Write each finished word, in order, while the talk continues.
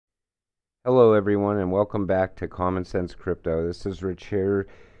Hello, everyone, and welcome back to Common Sense Crypto. This is Rich here,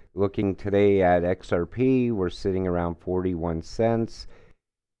 looking today at XRP. We're sitting around 41 cents.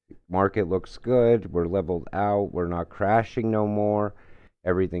 Market looks good. We're leveled out. We're not crashing no more.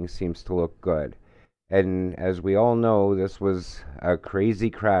 Everything seems to look good. And as we all know, this was a crazy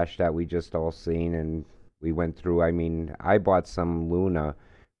crash that we just all seen and we went through. I mean, I bought some Luna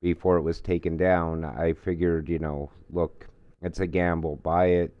before it was taken down. I figured, look, it's a gamble. Buy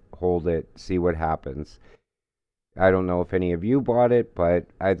it, hold it, see what happens. I don't know if any of you bought it, but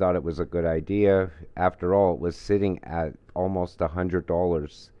I thought it was a good idea. After all, it was sitting at almost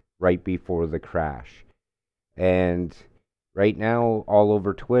 $100 right before the crash. And right now, all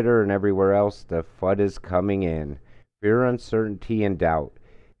over Twitter and everywhere else, the FUD is coming in. Fear, uncertainty, and doubt.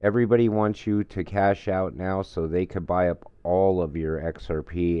 Everybody wants you to cash out now so they could buy up all of your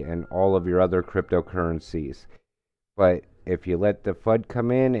XRP and all of your other cryptocurrencies. But if you let the FUD come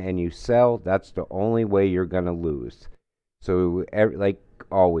in and you sell, that's the only way you're going to lose. So, like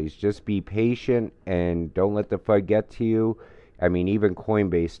always, just be patient and don't let the FUD get to you. I mean, even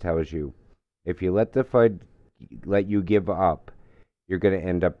Coinbase tells you if you let the FUD let you give up, you're going to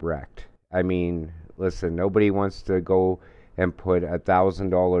end up wrecked. I mean, listen, nobody wants to go and put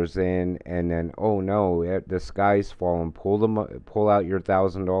 $1,000 in and then, oh no, the sky's falling. Pull out your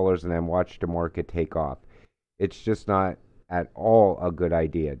 $1,000 and then watch the market take off. It's just not at all a good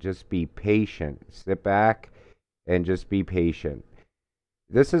idea. Just be patient. Sit back and just be patient.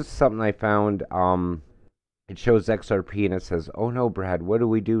 This is something I found. It shows XRP and it says, "Oh no, Brad, what do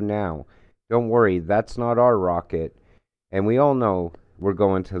we do now?" Don't worry, that's not our rocket, and we all know we're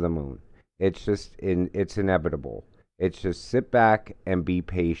going to the moon. It's inevitable. It's just sit back and be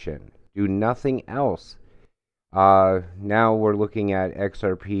patient. Do nothing else. Now we're looking at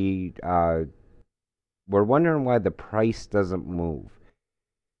XRP. We're wondering why the price doesn't move.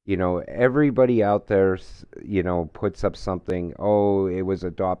 Everybody out there, puts up something. Oh, it was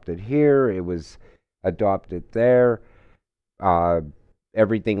adopted here. It was adopted there. Uh,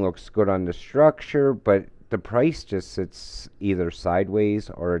 Everything looks good on the structure, but the price just sits either sideways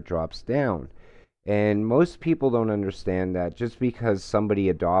or it drops down. And most people don't understand that just because somebody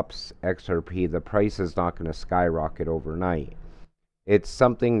adopts XRP, the price is not going to skyrocket overnight. It's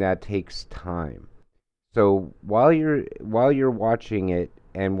something that takes time. So while you're watching it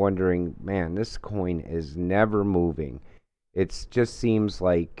and wondering, man, this coin is never moving. It just seems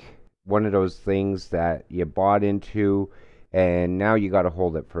like one of those things that you bought into and now you got to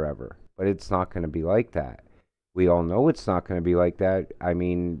hold it forever. But it's not going to be like that. We all know it's not going to be like that. I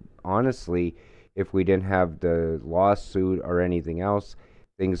mean, honestly, if we didn't have the lawsuit or anything else,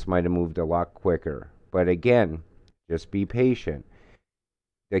 things might have moved a lot quicker. But again, just be patient.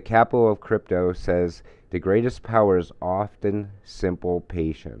 The capital of crypto says the greatest power is often simple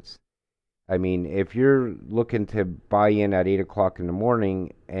patience. I mean, if you're looking to buy in at 8 o'clock in the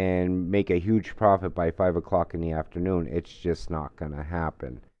morning and make a huge profit by 5 o'clock in the afternoon, it's just not going to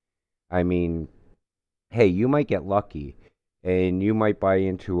happen. I mean, hey, you might get lucky and you might buy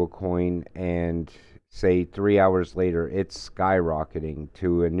into a coin and say 3 hours later it's skyrocketing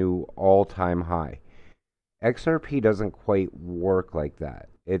to a new all-time high. XRP doesn't quite work like that.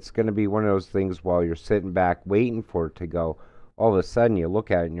 It's going to be one of those things while you're sitting back waiting for it to go, all of a sudden you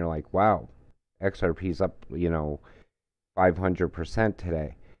look at it and you're like, wow, XRP's up, 500%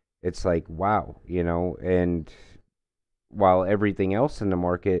 today. It's like, wow, and while everything else in the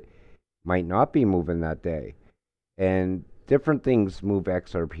market might not be moving that day. And different things move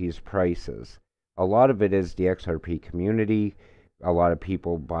XRP's prices. A lot of it is the XRP community. A lot of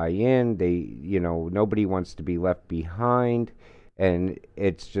people buy in. Nobody wants to be left behind. And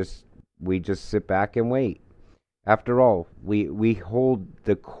we just sit back and wait. After all, we hold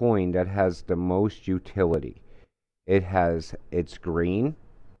the coin that has the most utility. It's green.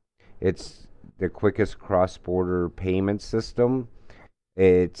 It's the quickest cross-border payment system.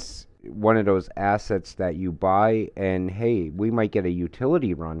 It's one of those assets that you buy and hey, we might get a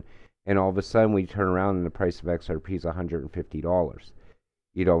utility run and all of a sudden we turn around and the price of XRP is $150.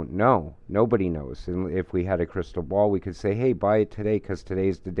 You don't know. Nobody knows. And if we had a crystal ball, we could say, hey, buy it today because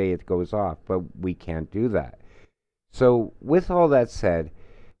today's the day it goes off. But we can't do that. So with all that said,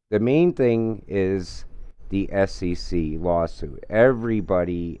 the main thing is the SEC lawsuit.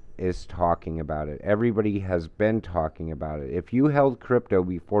 Everybody is talking about it. Everybody has been talking about it. If you held crypto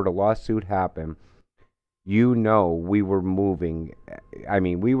before the lawsuit happened, we were moving. I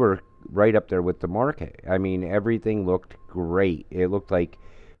mean, we were right up there with the market. I mean, everything looked great. It looked like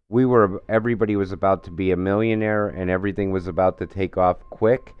everybody was about to be a millionaire and everything was about to take off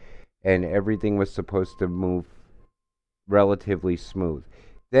quick and everything was supposed to move relatively smooth.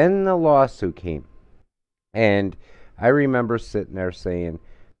 Then the lawsuit came. And I remember sitting there saying,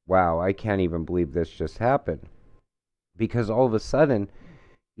 wow, I can't even believe this just happened. Because all of a sudden,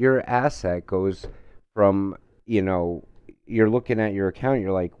 your asset goes from, you know, you're looking at your account,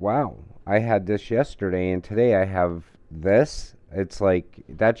 you're like, wow, I had this yesterday and today I have this. It's like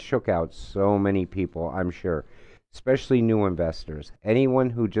that shook out so many people, I'm sure, especially new investors. Anyone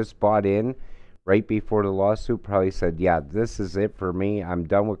who just bought in right before the lawsuit probably said, yeah, this is it for me. I'm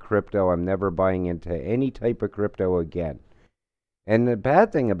done with crypto. I'm never buying into any type of crypto again. And the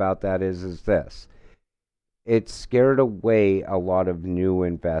bad thing about that is this, it scared away a lot of new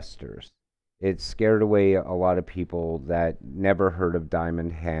investors. It scared away a lot of people that never heard of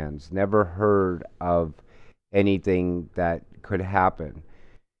diamond hands, never heard of anything that could happen.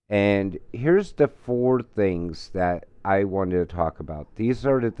 And here's the four things that I wanted to talk about. These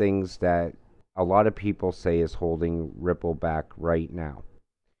are the things that a lot of people say is holding Ripple back right now.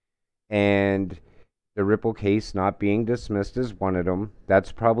 And the Ripple case not being dismissed is one of them.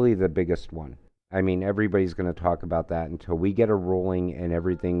 That's probably the biggest one. I mean, everybody's going to talk about that until we get a ruling and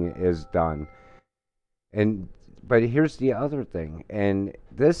everything is done. And but here's the other thing, and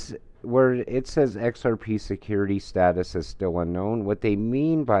this where it says XRP security status is still unknown. What they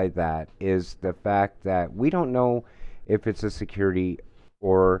mean by that is the fact that we don't know if it's a security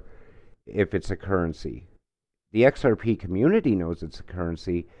or if it's a currency. The XRP community knows it's a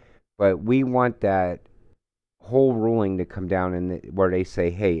currency, but we want that whole ruling to come down and where they say,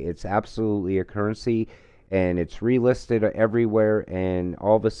 hey, it's absolutely a currency and it's relisted everywhere, and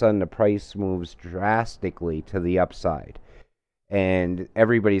all of a sudden the price moves drastically to the upside, and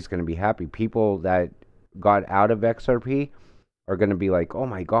everybody's going to be happy. People that got out of XRP are going to be like, oh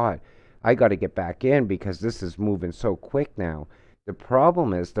my God, I got to get back in because this is moving so quick now. The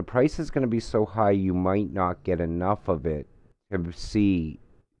problem is the price is going to be so high you might not get enough of it to see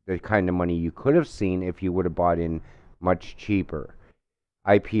the kind of money you could have seen if you would have bought in much cheaper.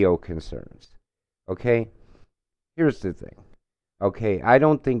 IPO concerns. Okay? Here's the thing. Okay, I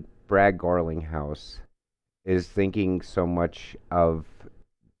don't think Brad Garlinghouse is thinking so much of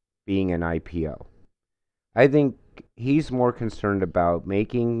being an IPO. I think he's more concerned about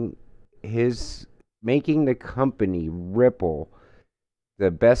making the company Ripple the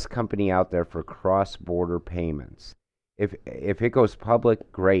best company out there for cross-border payments. If it goes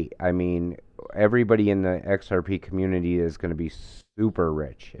public, great. I mean, everybody in the XRP community is going to be super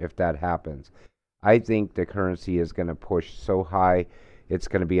rich if that happens. I think the currency is going to push so high, it's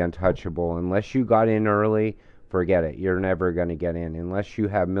going to be untouchable. Unless you got in early, forget it. You're never going to get in unless you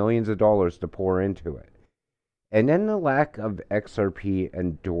have millions of dollars to pour into it. And then the lack of XRP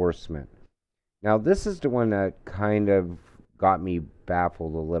endorsement. Now, this is the one that kind of got me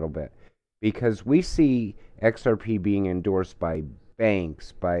baffled a little bit because we see XRP being endorsed by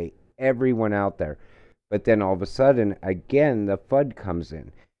banks, by everyone out there. But then all of a sudden, again, the FUD comes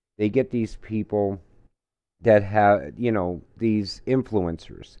in. They get these people that have, these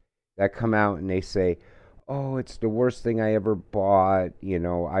influencers that come out and they say, oh, it's the worst thing I ever bought.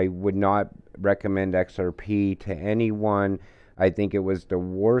 I would not recommend XRP to anyone. I think it was the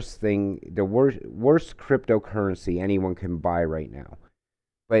worst thing, the worst cryptocurrency anyone can buy right now.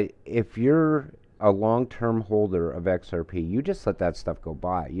 But if you're a long-term holder of XRP, you just let that stuff go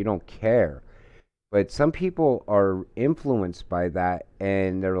by. You don't care. But some people are influenced by that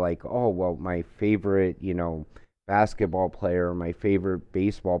and they're like, oh, well, my favorite, basketball player, my favorite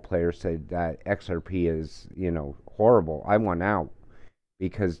baseball player said that XRP is, horrible. I want out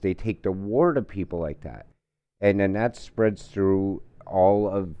because they take the war to people like that. And then that spreads through all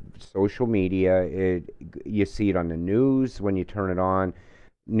of social media. You see it on the news when you turn it on.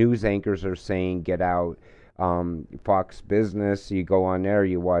 News anchors are saying, get out. Fox Business, you go on there,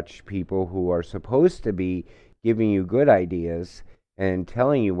 you watch people who are supposed to be giving you good ideas and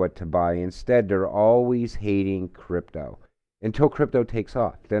telling you what to buy. Instead, they're always hating crypto until crypto takes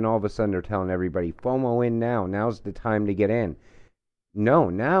off. Then all of a sudden, they're telling everybody, FOMO in now. Now's the time to get in.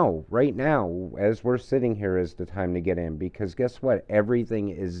 No, now, right now, as we're sitting here, is the time to get in because guess what? Everything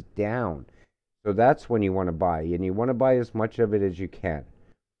is down. So that's when you want to buy, and you want to buy as much of it as you can.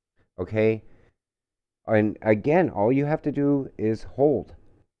 Okay? And again, all you have to do is hold.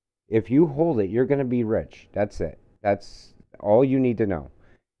 If you hold it, you're going to be rich. That's it. That's all you need to know.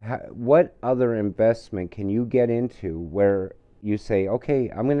 What other investment can you get into where you say, okay,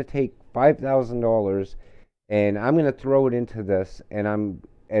 I'm going to take $5,000 and I'm going to throw it into this and I'm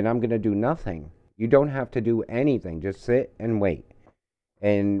going to do nothing. You don't have to do anything. Just sit and wait.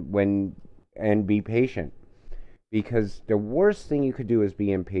 And be patient. Because the worst thing you could do is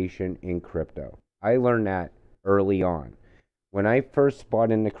be impatient in crypto. I learned that early on. When I first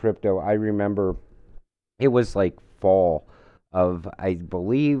bought into crypto, I remember it was like fall of, I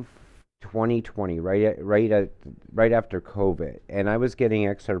believe, 2020, right after COVID, and I was getting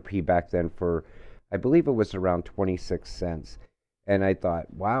XRP back then for, I believe it was around 26 cents, and I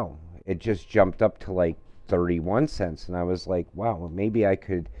thought, wow, it just jumped up to like 31 cents, and I was like, wow, well, maybe I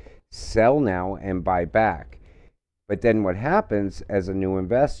could sell now and buy back. But then what happens as a new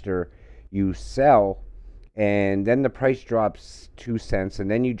investor, you sell and then the price drops 2 cents, and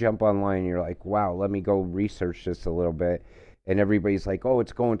then you jump online and you're like, wow, let me go research this a little bit. And everybody's like, oh,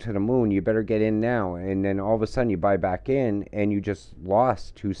 it's going to the moon, you better get in now. And then all of a sudden you buy back in and you just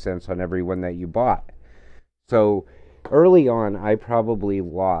lost 2 cents on every one that you bought. So early on, I probably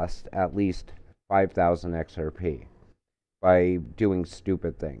lost at least 5,000 XRP by doing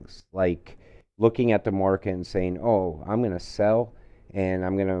stupid things like looking at the market and saying, oh, I'm going to sell and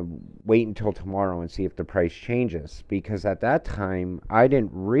I'm going to wait until tomorrow and see if the price changes. Because at that time, I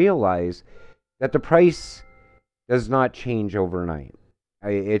didn't realize that the price does not change overnight.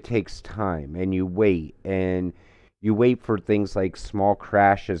 It takes time, and you wait for things like small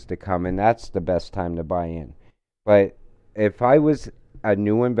crashes to come, and that's the best time to buy in. But if I was a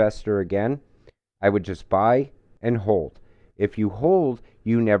new investor again, I would just buy and hold. If you hold,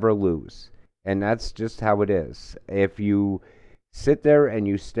 you never lose. And that's just how it is. If you sit there and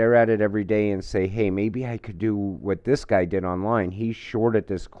you stare at it every day and say, hey, maybe I could do what this guy did online. He shorted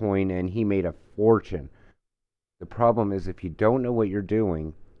this coin and he made a fortune. The problem is, if you don't know what you're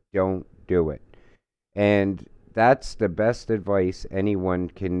doing, don't do it. And that's the best advice anyone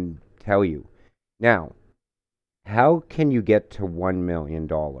can tell you. Now, how can you get to $1 million?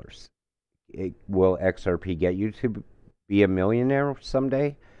 Will XRP get you to be a millionaire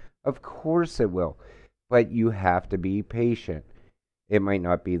someday? Of course it will. But you have to be patient. It might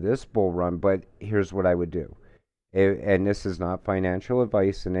not be this bull run, but here's what I would do. And this is not financial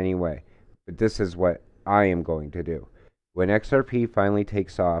advice in any way, but this is what I am going to do. When XRP finally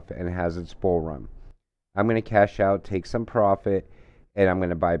takes off and has its bull run, I'm going to cash out, take some profit, and I'm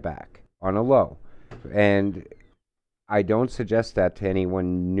going to buy back on a low. And I don't suggest that to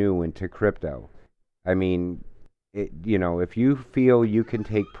anyone new into crypto. I mean, if you feel you can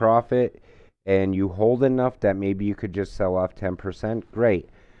take profit and you hold enough that maybe you could just sell off 10%, great.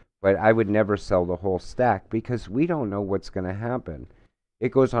 But I would never sell the whole stack because we don't know what's going to happen.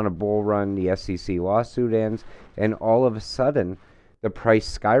 It goes on a bull run, the SEC lawsuit ends, and all of a sudden the price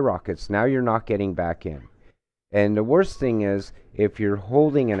skyrockets. Now you're not getting back in. And the worst thing is if you're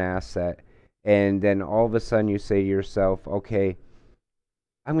holding an asset and then all of a sudden you say to yourself, okay,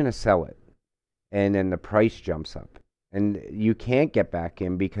 I'm going to sell it. And then the price jumps up. And you can't get back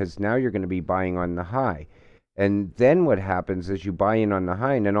in because now you're going to be buying on the high. And then what happens is you buy in on the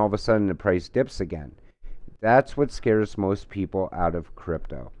high and then all of a sudden the price dips again. That's what scares most people out of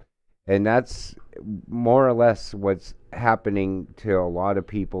crypto. And that's more or less what's happening to a lot of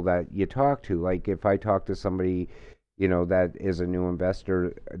people that you talk to. Like if I talk to somebody, that is a new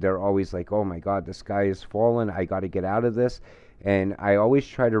investor, they're always like, oh my God, the sky is falling. I got to get out of this. And I always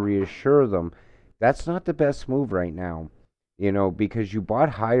try to reassure them that's not the best move right now, because you bought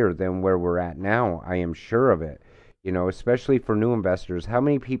higher than where we're at now. I am sure of it, especially for new investors. How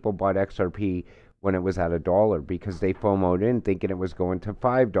many people bought XRP when it was at $1 because they FOMO'd in thinking it was going to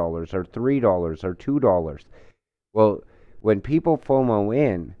 $5 or $3 or $2? Well, when people FOMO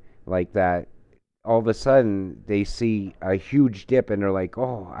in like that, all of a sudden they see a huge dip and they're like,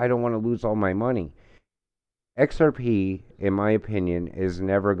 oh, I don't want to lose all my money. XRP, in my opinion, is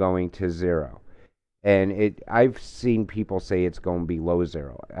never going to zero. And I've seen people say it's going below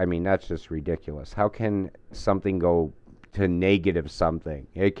zero. I mean, that's just ridiculous. How can something go to negative something?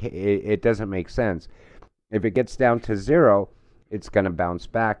 It doesn't make sense. If it gets down to zero, it's going to bounce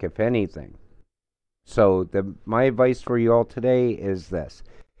back, if anything. So my advice for you all today is this.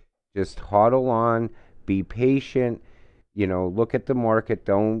 Just hodl on, be patient, look at the market.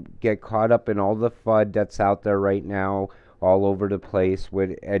 Don't get caught up in all the FUD that's out there right now, all over the place,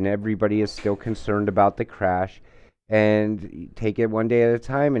 and everybody is still concerned about the crash. And take it one day at a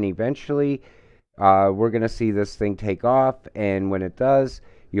time, and eventually we're going to see this thing take off. And when it does,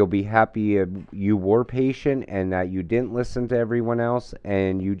 you'll be happy you were patient and that you didn't listen to everyone else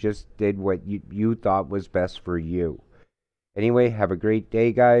and you just did what you thought was best for you. Anyway, have a great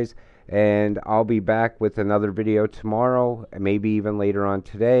day, guys. And I'll be back with another video tomorrow, maybe even later on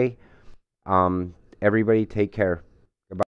today. Everybody take care.